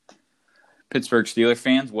Pittsburgh Steelers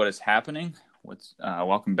fans, what is happening?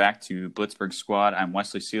 Welcome back to Blitzburg Squad. I'm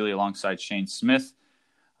Wesley Seeley alongside Shane Smith.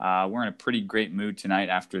 We're in a pretty great mood tonight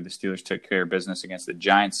after the Steelers took care of business against the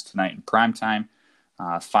Giants tonight in primetime.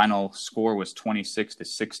 Final score was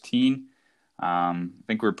 26-16. I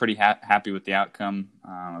think we're pretty happy with the outcome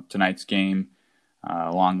of tonight's game,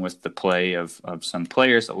 along with the play of some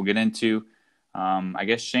players that we'll get into. I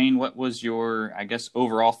guess, Shane, what was your,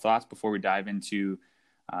 overall thoughts before we dive into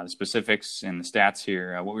the specifics and the stats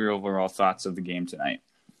here? What were your overall thoughts of the game tonight?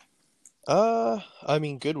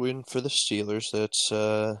 Good win for the Steelers. That's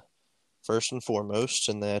first and foremost,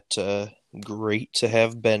 and that great to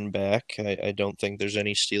have Ben back. I don't think there's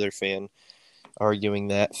any Steeler fan arguing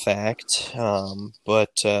that fact.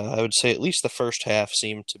 But I would say at least the first half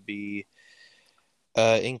seemed to be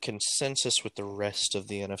in consensus with the rest of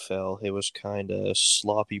the NFL. It was kind of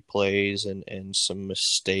sloppy plays and some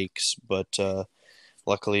mistakes, but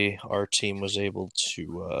luckily our team was able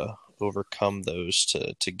to overcome those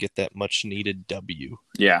to get that much needed W.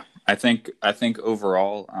 Yeah, I think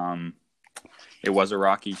overall it was a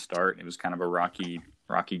rocky start. It was kind of a rocky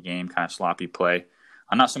game, kind of sloppy play.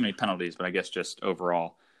 Not so many penalties, but I guess just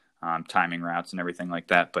overall timing routes and everything like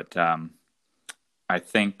that. But I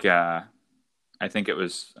think it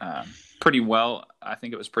was pretty well. I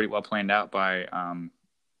think it was pretty well planned out by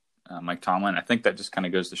Mike Tomlin. I think that just kind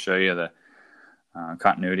of goes to show you the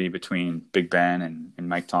continuity between Big Ben and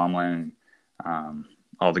Mike Tomlin and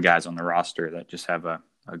all the guys on the roster that just have a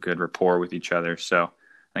good rapport with each other. So I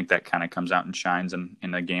think that kind of comes out and shines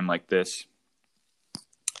in a game like this.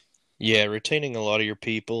 Yeah, retaining a lot of your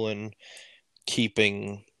people and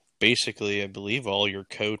keeping basically, I believe, all your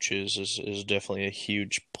coaches is definitely a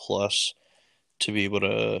huge plus to be able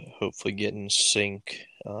to hopefully get in sync.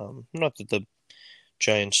 Not that the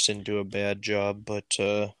Giants didn't do a bad job, but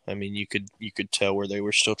you could tell where they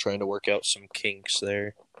were still trying to work out some kinks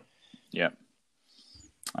there. Yeah,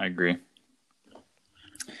 I agree.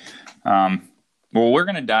 Well, we're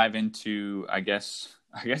going to dive into, I guess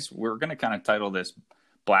we're going to kind of title this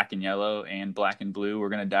Black and Yellow and Black and Blue. We're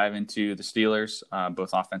going to dive into the Steelers,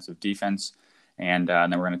 both offensive, defense, and then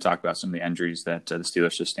we're going to talk about some of the injuries that the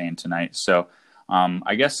Steelers sustained tonight. So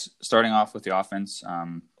I guess starting off with the offense,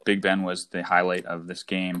 Big Ben was the highlight of this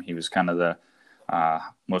game. He was kind of the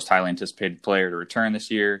most highly anticipated player to return this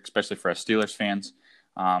year, especially for us Steelers fans.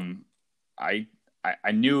 I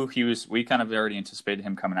knew we kind of already anticipated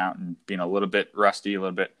him coming out and being a little bit rusty, a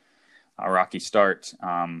little bit rocky start.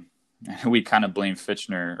 We kind of blamed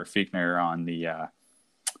Fichtner on the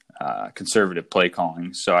conservative play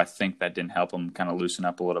calling. So I think that didn't help him kind of loosen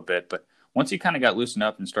up a little bit. But once he kind of got loosened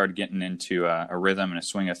up and started getting into a rhythm and a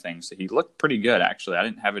swing of things, he looked pretty good, actually. I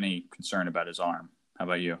didn't have any concern about his arm. How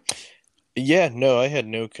about you? Yeah, no, I had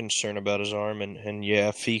no concern about his arm. And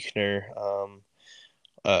yeah, Fichtner,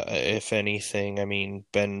 if anything,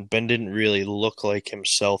 Ben didn't really look like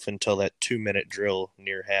himself until that 2-minute drill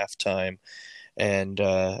near halftime. And,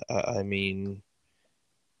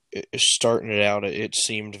 starting it out, it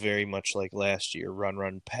seemed very much like last year,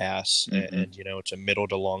 run, pass. Mm-hmm. And it's a middle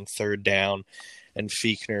to long third down. And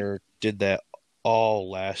Fichtner did that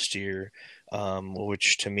all last year,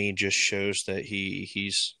 which to me just shows that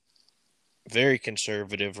he's very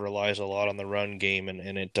conservative, relies a lot on the run game,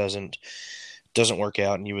 and it doesn't work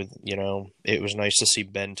out. And it was nice to see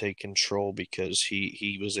Ben take control because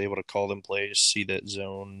he was able to call them plays, see those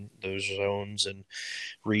zones, and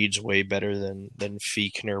reads way better than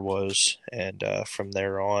Fichtner was. And from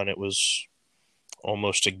there on, it was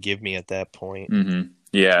almost a give me at that point. Mm-hmm.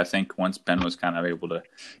 Yeah, I think once Ben was kind of able to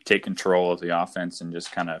take control of the offense and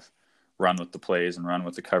just kind of run with the plays and run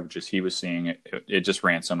with the coverages he was seeing, it just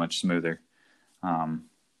ran so much smoother.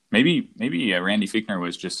 Maybe Randy Fichtner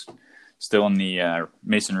was just still in the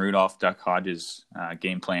Mason Rudolph, Duck Hodges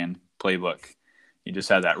game plan playbook. He just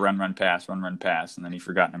had that run, pass, and then he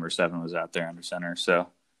forgot number 7 was out there under center. So,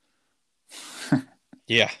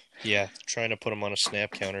 yeah, trying to put him on a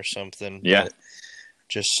snap count or something. Yeah,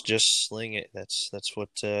 just sling it. That's what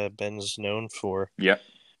Ben's known for. Yep.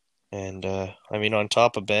 And on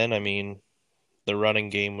top of Ben, the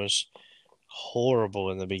running game was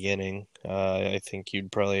horrible in the beginning. I think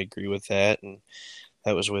you'd probably agree with that, and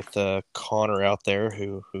that was with Connor out there,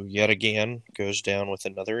 who yet again goes down with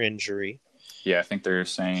another injury. Yeah, I think they're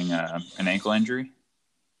saying an ankle injury.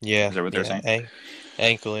 Yeah, is that what they're saying?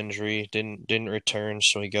 Ankle injury, didn't return,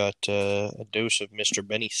 so he got a dose of Mr.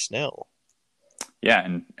 Benny Snell. Yeah,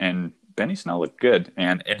 and Benny Snell looked good,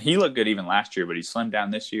 and he looked good even last year, but he slimmed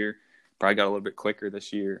down this year. Probably got a little bit quicker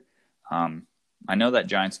this year. I know that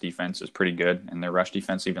Giants defense is pretty good, and their rush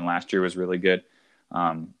defense even last year was really good.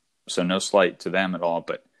 So no slight to them at all,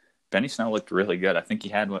 but Benny Snell looked really good. I think he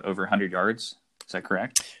had over 100 yards. Is that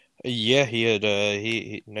correct? Yeah, he had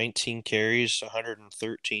 19 carries,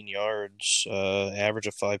 113 yards, average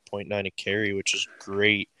of 5.9 a carry, which is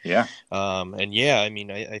great. Yeah. And yeah, I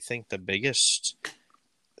mean, I think the biggest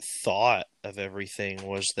thought of everything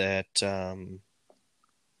was that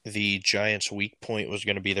the Giants' weak point was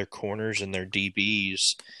going to be their corners and their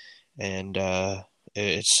DBs, and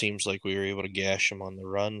it seems like we were able to gash them on the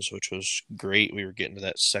runs, which was great. We were getting to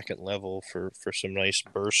that second level for some nice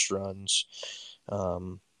burst runs.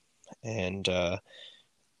 And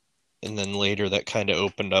then later that kind of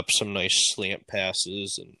opened up some nice slant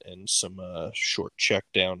passes and some short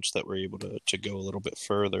checkdowns that were able to go a little bit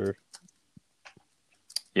further.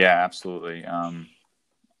 Yeah, absolutely.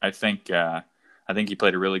 I think he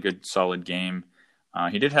played a really good, solid game.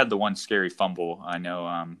 He did have the one scary fumble. I know.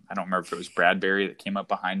 I don't remember if it was Bradbury that came up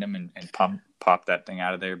behind him and popped that thing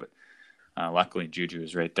out of there, but luckily Juju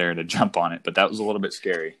was right there to jump on it. But that was a little bit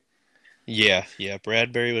scary. Yeah.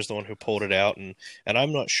 Bradbury was the one who pulled it out, and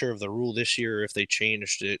I'm not sure of the rule this year if they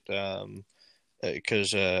changed it.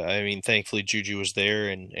 Because I mean, thankfully Juju was there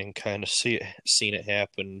and kind of seen it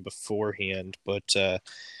happen beforehand. But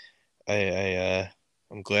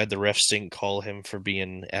I'm glad the refs didn't call him for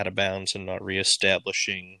being out of bounds and not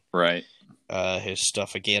reestablishing right his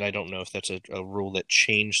stuff again. I don't know if that's a rule that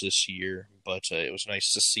changed this year, but it was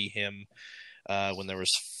nice to see him when there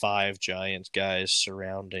was 5 Giants guys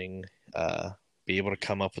surrounding, be able to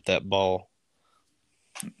come up with that ball.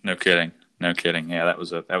 No kidding. Yeah, that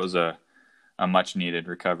was a much needed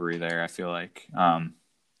recovery there. I feel like.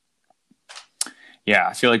 Yeah,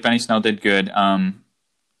 I feel like Benny Snell did good.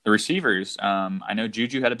 The receivers, I know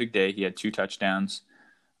Juju had a big day. He had 2 touchdowns.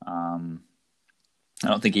 I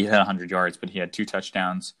don't think he had 100 yards, but he had 2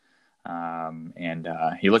 touchdowns. And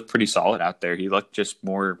he looked pretty solid out there. He looked just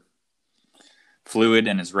more fluid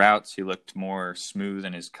in his routes. He looked more smooth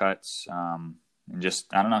in his cuts. And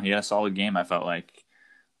just, I don't know, he had a solid game, I felt like.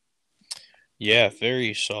 Yeah,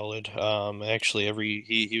 very solid. Actually,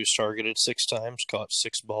 he was targeted 6 times, caught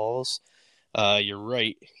 6 balls. You're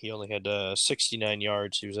right. He only had 69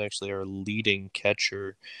 yards. He was actually our leading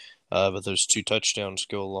catcher, but those 2 touchdowns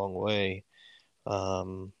go a long way.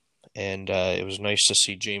 And it was nice to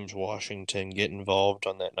see James Washington get involved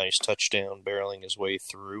on that nice touchdown, barreling his way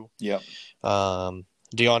through. Yep.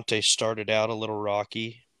 Deontay started out a little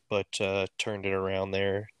rocky, but turned it around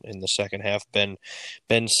there in the second half. Ben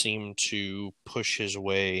seemed to push his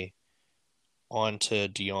way onto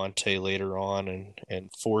Deontay later on and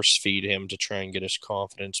force feed him to try and get his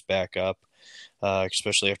confidence back up,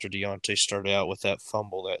 especially after Deontay started out with that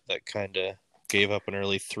fumble that kind of gave up an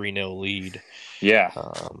early 3-0 lead. Yeah.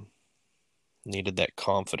 Needed that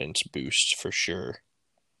confidence boost for sure.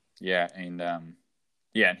 Yeah, and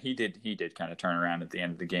he did kind of turn around at the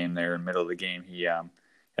end of the game there, in the middle of the game. He had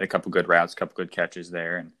a couple good routes, a couple good catches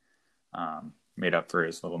there, and made up for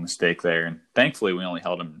his little mistake there. And thankfully, we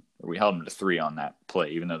held him to 3 on that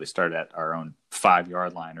play, even though they started at our own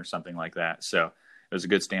 5-yard line or something like that. So it was a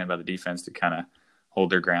good stand by the defense to kind of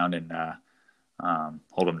hold their ground and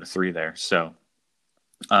hold them to 3 there. So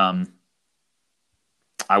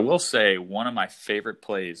I will say one of my favorite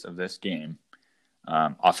plays of this game,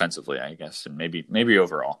 offensively, I guess, and maybe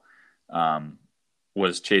overall,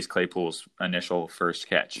 was Chase Claypool's initial first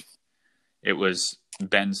catch. It was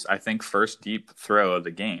Ben's, I think, first deep throw of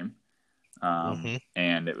the game.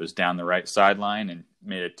 And it was down the right sideline and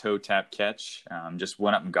made a toe tap catch. Just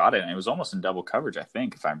went up and got it. And it was almost in double coverage, I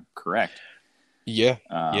think, if I'm correct. Yeah.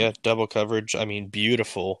 Double coverage. I mean,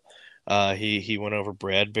 beautiful. He went over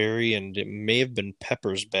Bradbury, and it may have been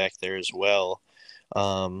Peppers back there as well.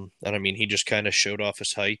 And I mean, he just kind of showed off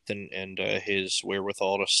his height and his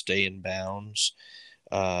wherewithal to stay in bounds.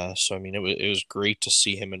 So I mean, it was great to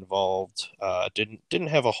see him involved. Didn't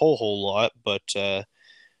have a whole lot, but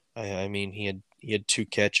I mean, he had 2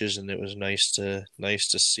 catches, and it was nice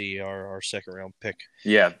to see our second round pick.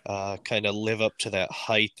 Yeah. Kind of live up to that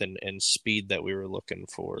height and speed that we were looking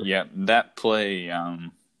for. Yeah, that play.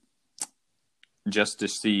 Just to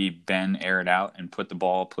see Ben air it out and put the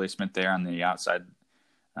ball placement there on the outside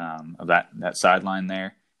of that sideline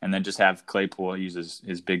there, and then just have Claypool use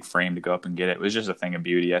his big frame to go up and get it. It was just a thing of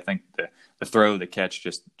beauty. I think the throw, the catch,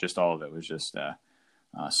 just all of it was just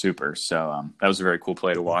super. So that was a very cool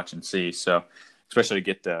play to watch and see. So especially to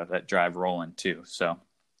get that drive rolling too. So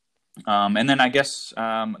and then I guess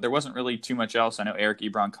there wasn't really too much else. I know Eric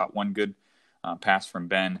Ebron caught one good pass from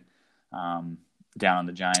Ben down on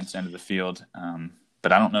the Giants' end of the field.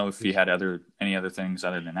 But I don't know if he had any other things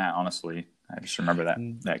other than that, honestly. I just remember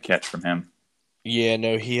that catch from him. Yeah,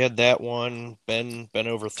 no, he had that one. Ben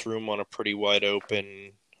overthrew him on a pretty wide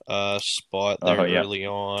open spot Oh there yeah, early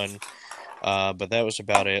on, but that was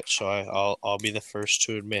about it. So I'll be the first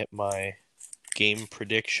to admit my game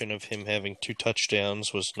prediction of him having 2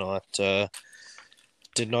 touchdowns was not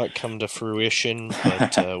did not come to fruition,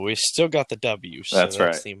 but we still got the W, so that's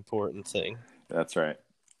that's right. the important thing. That's right.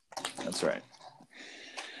 That's right.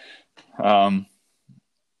 Um,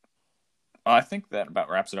 I think that about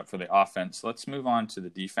wraps it up for the offense. Let's move on to the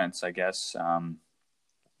defense, I guess.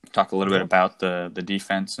 Talk a little bit Yep. about the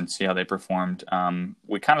defense and see how they performed.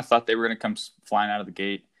 We kind of thought they were going to come flying out of the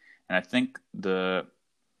gate, and I think the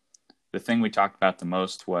thing we talked about the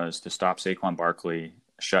most was to stop Saquon Barkley,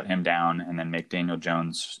 shut him down, and then make Daniel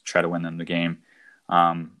Jones try to win them the game.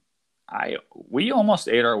 We almost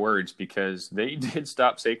ate our words because they did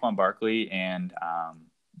stop Saquon Barkley, and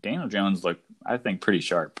Daniel Jones looked, I think, pretty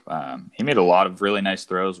sharp. He made a lot of really nice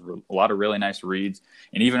throws, a lot of really nice reads,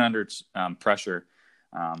 and even under pressure,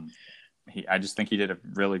 I just think he did a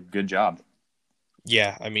really good job.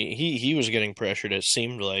 Yeah, I mean he was getting pressured. It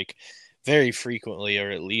seemed like very frequently,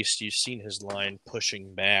 or at least you've seen his line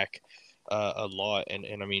pushing back a lot. And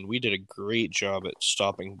I mean we did a great job at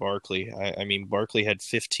stopping Barkley. I mean Barkley had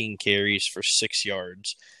 15 carries for 6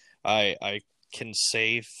 yards. I can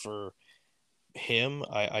say for him,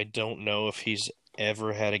 I don't know if he's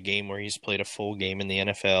ever had a game where he's played a full game in the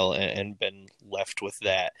NFL and been left with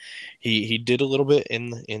that. He did a little bit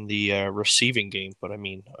in the receiving game, but I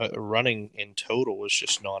mean, running in total was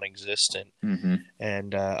just non-existent. Mm-hmm.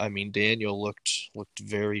 And I mean, Daniel looked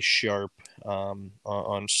very sharp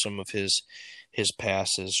on some of his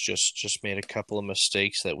passes. Just made a couple of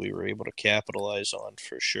mistakes that we were able to capitalize on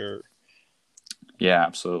for sure. Yeah,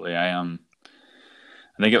 absolutely. I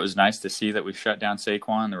think it was nice to see that we shut down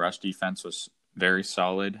Saquon. The rush defense was very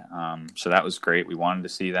solid, so that was great. We wanted to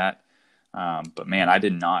see that, but man, I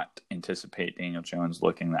did not anticipate Daniel Jones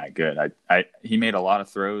looking that good. He made a lot of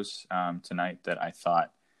throws tonight that I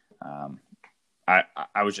thought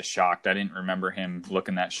I was just shocked. I didn't remember him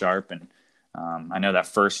looking that sharp, and I know that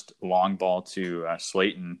first long ball to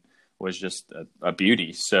Slayton was just a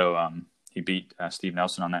beauty. So he beat Steve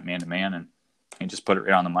Nelson on that man-to-man, and he just put it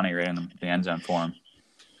right on the money, right in the end zone for him.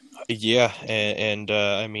 Yeah, and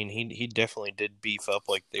I mean he definitely did beef up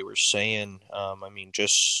like they were saying. I mean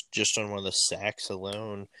just on one of the sacks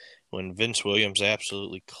alone, when Vince Williams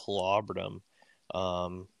absolutely clobbered him.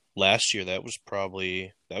 Last year that was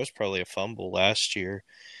probably a fumble last year.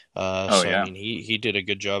 Oh So I yeah, mean he did a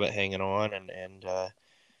good job at hanging on, and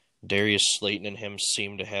Darius Slayton and him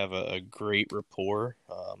seemed to have a great rapport.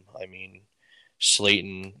 I mean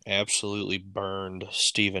Slayton absolutely burned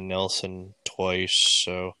Steven Nelson twice,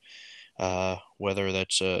 so. Whether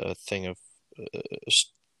that's a thing of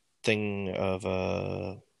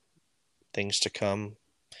things to come,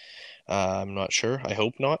 I'm not sure. I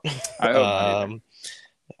hope not. I hope not either.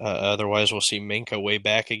 Otherwise, we'll see Minka way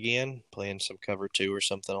back again, playing some cover 2 or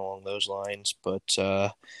something along those lines. But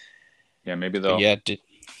Yeah, maybe but they'll. yeah,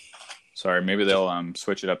 Maybe they'll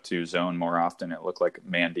switch it up to zone more often. It looked like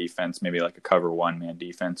man defense, maybe like a cover 1 man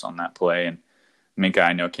defense on that play, and Minka,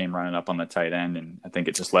 I know, came running up on the tight end, and I think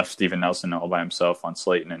it just left Steven Nelson all by himself on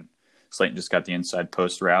Slayton, and Slayton just got the inside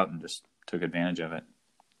post route and just took advantage of it.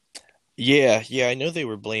 yeah. I know they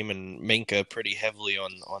were blaming Minka pretty heavily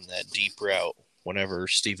on that deep route whenever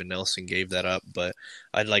Steven Nelson gave that up, but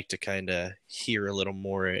I'd like to kind of hear a little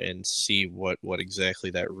more and see what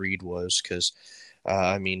exactly that read was, because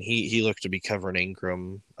I mean, he looked to be covering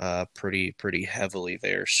Ingram pretty heavily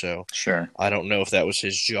there. So Sure. I don't know if that was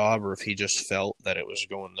his job or if he just felt that it was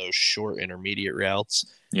going those short intermediate routes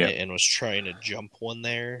and was trying to jump one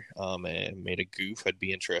there and made a goof. I'd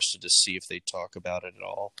be interested to see if they talk about it at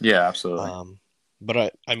all. Yeah, absolutely.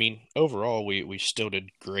 But I mean, overall, we still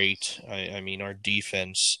did great. I mean, our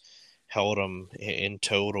defense held them in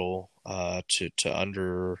total to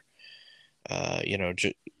under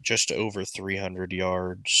just over 300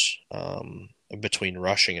 yards between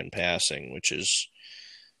rushing and passing, which is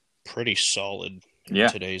pretty solid in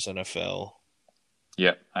today's NFL.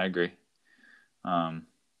 Yeah, I agree. And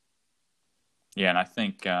I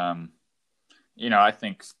think, I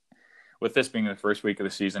think with this being the first week of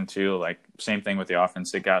the season too, like same thing with the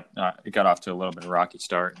offense, it got off to a little bit of a rocky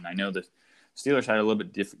start, and I know the Steelers had a little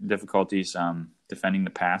bit difficulties defending the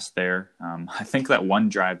pass there. I think that one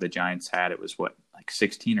drive the Giants had, it was like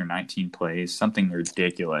 16 or 19 plays, something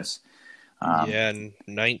ridiculous. And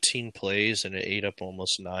 19 plays, and it ate up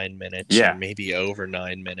almost 9 minutes, or maybe over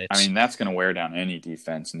 9 minutes. I mean, that's going to wear down any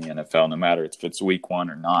defense in the NFL, no matter if it's week 1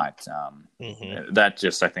 or not. That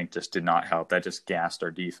just, I think, just did not help. That just gassed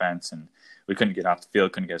our defense, and we couldn't get off the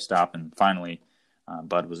field, couldn't get a stop. And finally,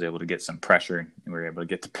 Bud was able to get some pressure, and we were able to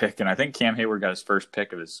get the pick. And I think Cam Hayward got his first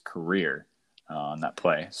pick of his career on that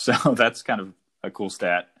play. So that's kind of a cool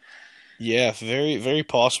stat. Yeah, very very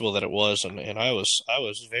possible that it was, and I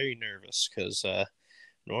was very nervous because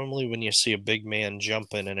normally when you see a big man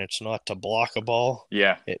jumping and it's not to block a ball,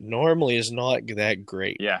 Yeah, it normally is not that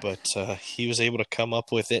great. yeah. But he was able to come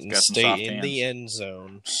up with it He's and got some stay soft in hands. the end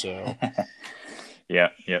zone. So Yeah,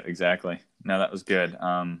 exactly. No, that was good.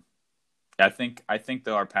 I think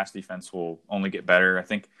though our pass defense will only get better. I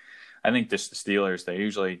think just the Steelers, they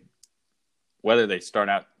usually, whether they start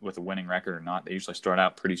out with a winning record or not, they usually start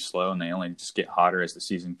out pretty slow and they only just get hotter as the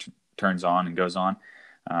season turns on and goes on.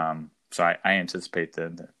 So I anticipate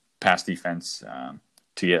the pass defense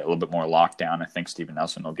to get a little bit more lockdown. I think Steven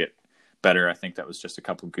Nelson will get better. I think that was just a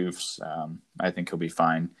couple goofs. I think he'll be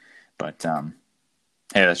fine. But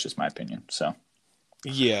hey, that's just my opinion. So.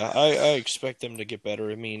 yeah, I expect them to get better.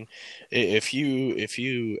 I mean, if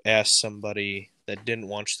you ask somebody that didn't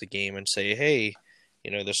watch the game and say, hey,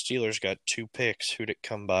 the Steelers got 2 picks, who'd it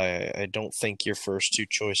come by? I don't think your first 2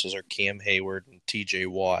 choices are Cam Hayward and T.J.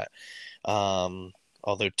 Watt.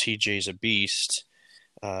 Although T.J.'s a beast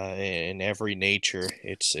in every nature,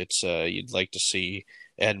 it's you'd like to see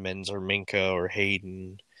Edmonds or Minka or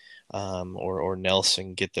Hayden or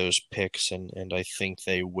Nelson get those picks, and I think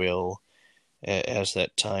they will as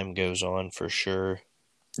that time goes on for sure.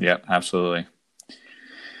 Yeah, absolutely.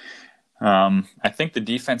 I think the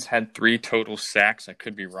defense had 3 total sacks. I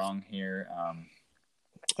could be wrong here.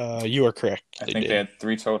 You are correct. I think they had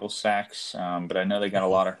 3 total sacks, but I know they got a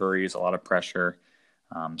lot of hurries, a lot of pressure.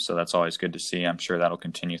 So that's always good to see. I'm sure that'll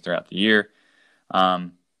continue throughout the year.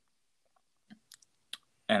 And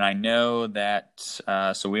I know that,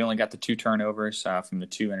 so we only got the 2 turnovers from the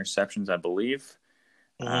 2 interceptions, I believe.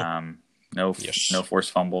 Mm-hmm. No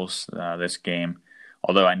forced fumbles this game.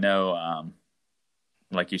 Although I know,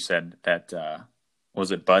 like you said, that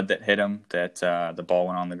was it Bud that hit him, that the ball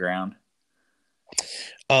went on the ground?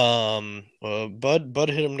 Bud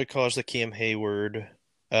hit him to cause the Cam Hayward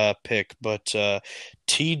pick, but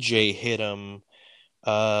TJ hit him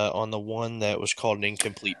on the one that was called an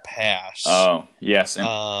incomplete pass. Oh, yes.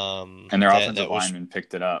 And their offensive lineman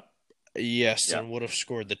picked it up. Yes, Yep. and would have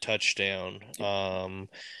scored the touchdown.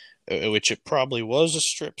 Which it probably was a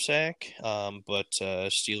strip sack, but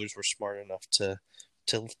Steelers were smart enough to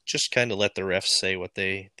just kind of let the refs say what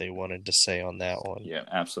they wanted to say on that one. Yeah,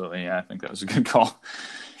 absolutely. Yeah, I think that was a good call.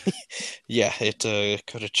 Yeah, it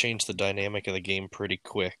could have changed the dynamic of the game pretty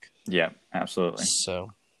quick. Yeah, absolutely.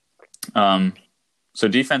 So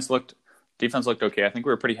defense looked okay. I think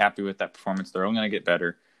we were pretty happy with that performance. They're only going to get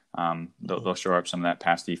better. They'll show up some of that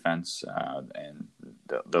pass defense, and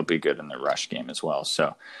they'll be good in the rush game as well.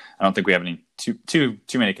 So I don't think we have any too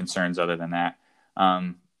many concerns other than that.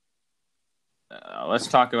 Let's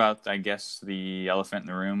talk about, I guess, the elephant in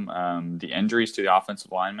the room, the injuries to the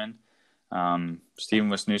offensive linemen. Steven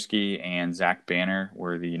Wisniewski and Zach Banner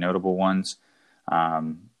were the notable ones.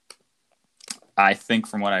 I think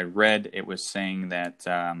from what I read, it was saying that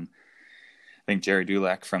I think Jerry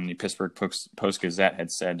Dulac from the Pittsburgh Post-Gazette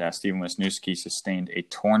had said Steven Wisniewski sustained a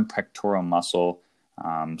torn pectoral muscle.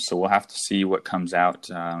 So we'll have to see what comes out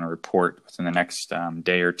on a report within the next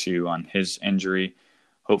day or two on his injury.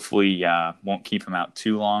 Hopefully won't keep him out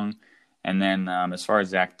too long. And then as far as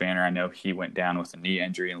Zach Banner, I know he went down with a knee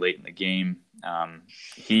injury late in the game.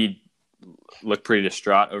 He looked pretty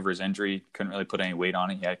distraught over his injury, couldn't really put any weight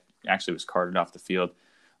on it. He actually was carted off the field.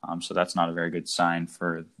 So that's not a very good sign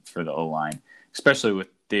for the O-line, especially with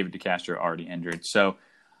David DeCastro already injured. So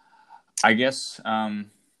I guess,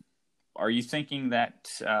 are you thinking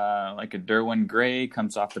that like a Derwin Gray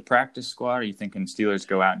comes off the practice squad? Are you thinking Steelers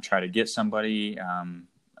go out and try to get somebody?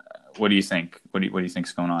 What do you think? What do you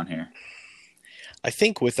think's going on here? I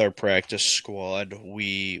think with our practice squad,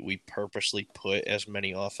 we purposely put as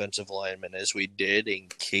many offensive linemen as we did in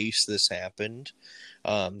case this happened,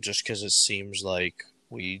 just because it seems like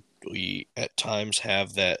we at times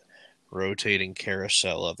have that rotating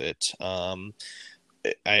carousel of it.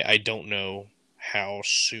 I don't know how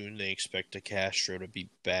soon they expect DeCastro to be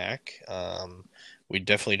back. We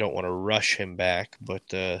definitely don't want to rush him back, but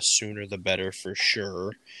sooner the better for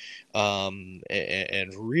sure. And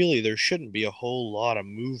really, there shouldn't be a whole lot of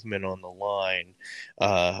movement on the line.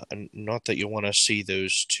 Not that you want to see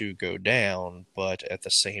those 2 go down, but at the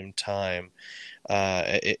same time,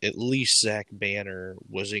 at least Zach Banner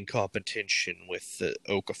was in competition with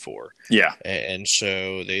Okafor. Yeah. And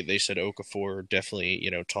so they said Okafor definitely,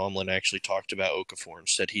 Tomlin actually talked about Okafor and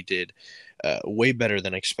said he did way better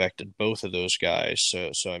than expected, both of those guys.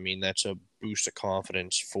 So I mean, that's a boost of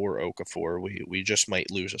confidence for Okafor. We just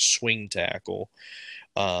might lose a swing tackle.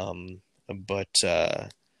 But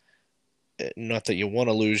not that you want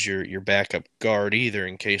to lose your backup guard either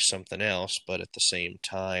in case something else, but at the same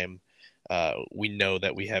time, we know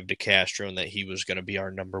that we have DeCastro and that he was going to be our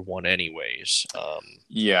number one anyways.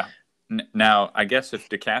 Yeah. Now, I guess if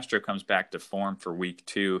DeCastro comes back to form for week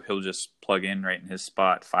 2, he'll just plug in right in his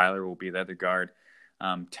spot. Filer will be the other guard.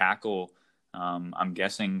 Tackle, I'm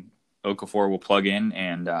guessing Okafor will plug in.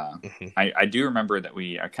 And I do remember that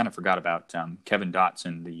I kind of forgot about Kevin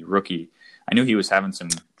Dotson, the rookie. I knew he was having some,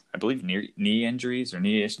 I believe, knee injuries or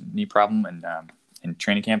knee problem in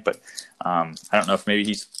training camp, but I don't know if maybe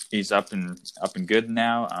he's up and good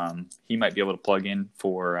now. He might be able to plug in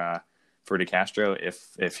for DeCastro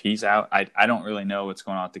if he's out. I don't really know what's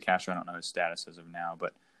going on with DeCastro. I don't know his status as of now,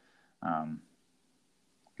 but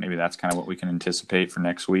maybe that's kind of what we can anticipate for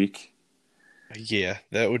next week. Yeah,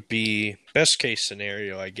 that would be best case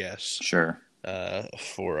scenario, I guess. Sure.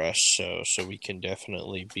 For us, so we can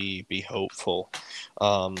definitely be hopeful.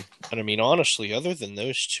 And I mean, honestly, other than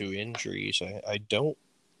those 2 injuries, I don't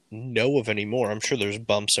know of any more. I'm sure there's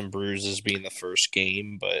bumps and bruises being the first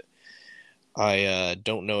game, but I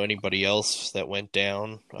don't know anybody else that went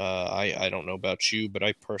down. I don't know about you, but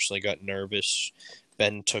I personally got nervous.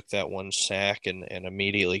 Ben took that one sack and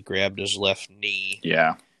immediately grabbed his left knee.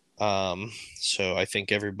 Yeah. So I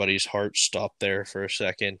think everybody's heart stopped there for a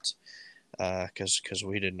second. Because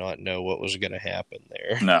we did not know what was going to happen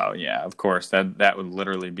there. No, yeah, of course. That would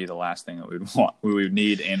literally be the last thing that we would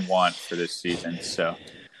need and want for this season. So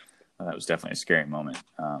that was definitely a scary moment.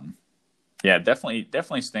 Yeah,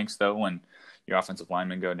 definitely stinks though when your offensive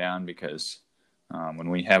linemen go down, because when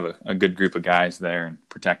we have a good group of guys there and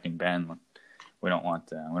protecting Ben, we don't want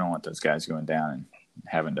those guys going down and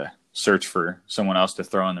having to search for someone else to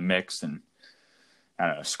throw in the mix and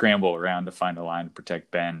scramble around to find a line to protect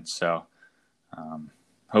Ben. So.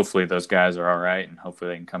 Hopefully those guys are all right, and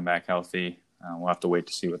hopefully they can come back healthy. We'll have to wait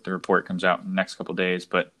to see what the report comes out in the next couple of days,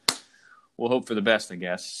 but we'll hope for the best, I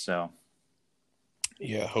guess. So,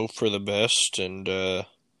 yeah, hope for the best, and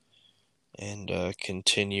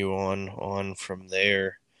continue on from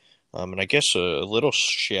there. And I guess a little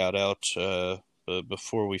shout out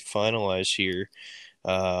before we finalize here.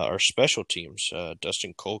 Our special teams,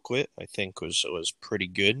 Dustin Colquitt, I think was pretty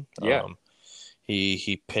good. Yeah.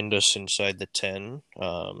 He pinned us inside the 10,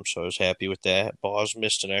 so I was happy with that. Boz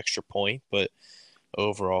missed an extra point, but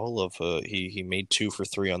overall, he made 2 for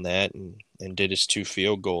 3 on that and did his 2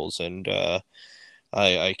 field goals. And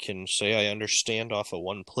I can say I understand off of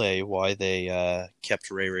one play why they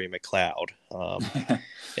kept Ray McLeod.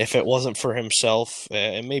 If it wasn't for himself,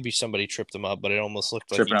 and maybe somebody tripped him up, but it almost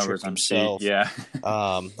looked like he tripped himself. Yeah.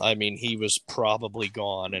 I mean, he was probably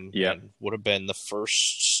gone and would have been the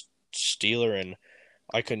first Steeler, and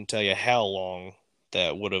I couldn't tell you how long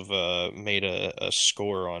that would have made a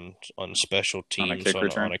score on special teams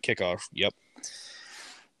on a kickoff. Yep.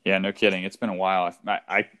 Yeah, no kidding. It's been a while.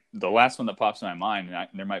 The last one that pops in my mind, and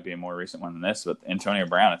there might be a more recent one than this, but Antonio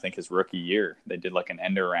Brown, I think his rookie year, they did like an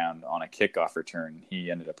end around on a kickoff return. He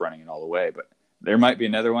ended up running it all the way, but there might be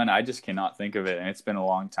another one. I just cannot think of it, and it's been a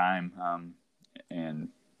long time. And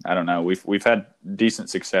I don't know. We've had decent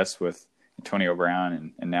success with Antonio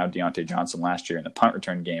Brown and now Deontay Johnson last year in the punt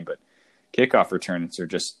return game, but kickoff returns are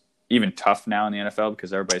just even tough now in the NFL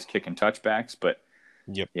because everybody's kicking touchbacks. But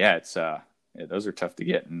yeah, it's those are tough to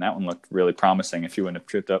get, and that one looked really promising if he wouldn't have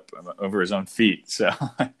tripped up over his own feet. So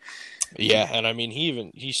yeah, and I mean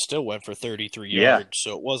he still went for 33 yards,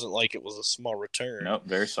 so it wasn't like it was a small return. Nope,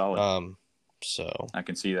 very solid. So I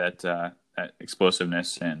can see that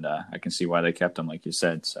explosiveness, and I can see why they kept him, like you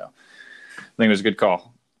said. So I think it was a good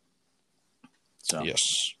call. So yes,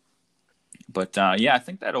 but I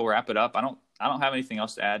think that'll wrap it up. I don't have anything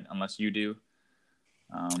else to add unless you do.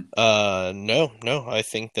 No, I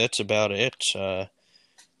think that's about it. I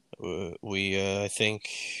think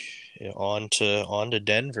on to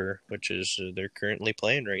Denver, which is they're currently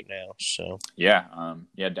playing right now. So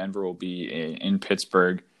Denver will be in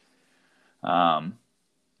Pittsburgh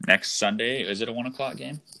next Sunday. Is it a 1:00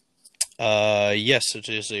 game? Yes, it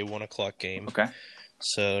is a 1:00 game. Okay.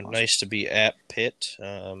 So awesome. Nice to be at Pitt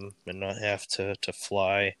and not have to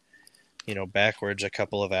fly, backwards a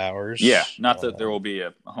couple of hours. Yeah, not that there will be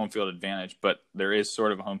a home field advantage, but there is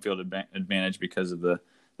sort of a home field advantage because of the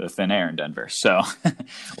thin air in Denver. So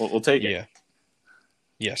we'll take it.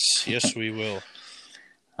 Yes, we will.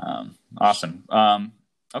 Awesome.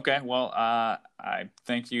 Okay, well, I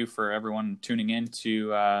thank you for everyone tuning in to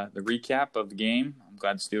the recap of the game. I'm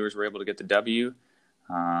glad the Steelers were able to get the W.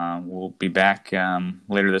 We'll be back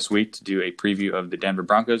later this week to do a preview of the Denver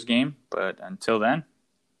Broncos game. But until then,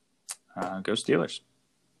 go Steelers.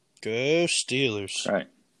 Go Steelers. All right.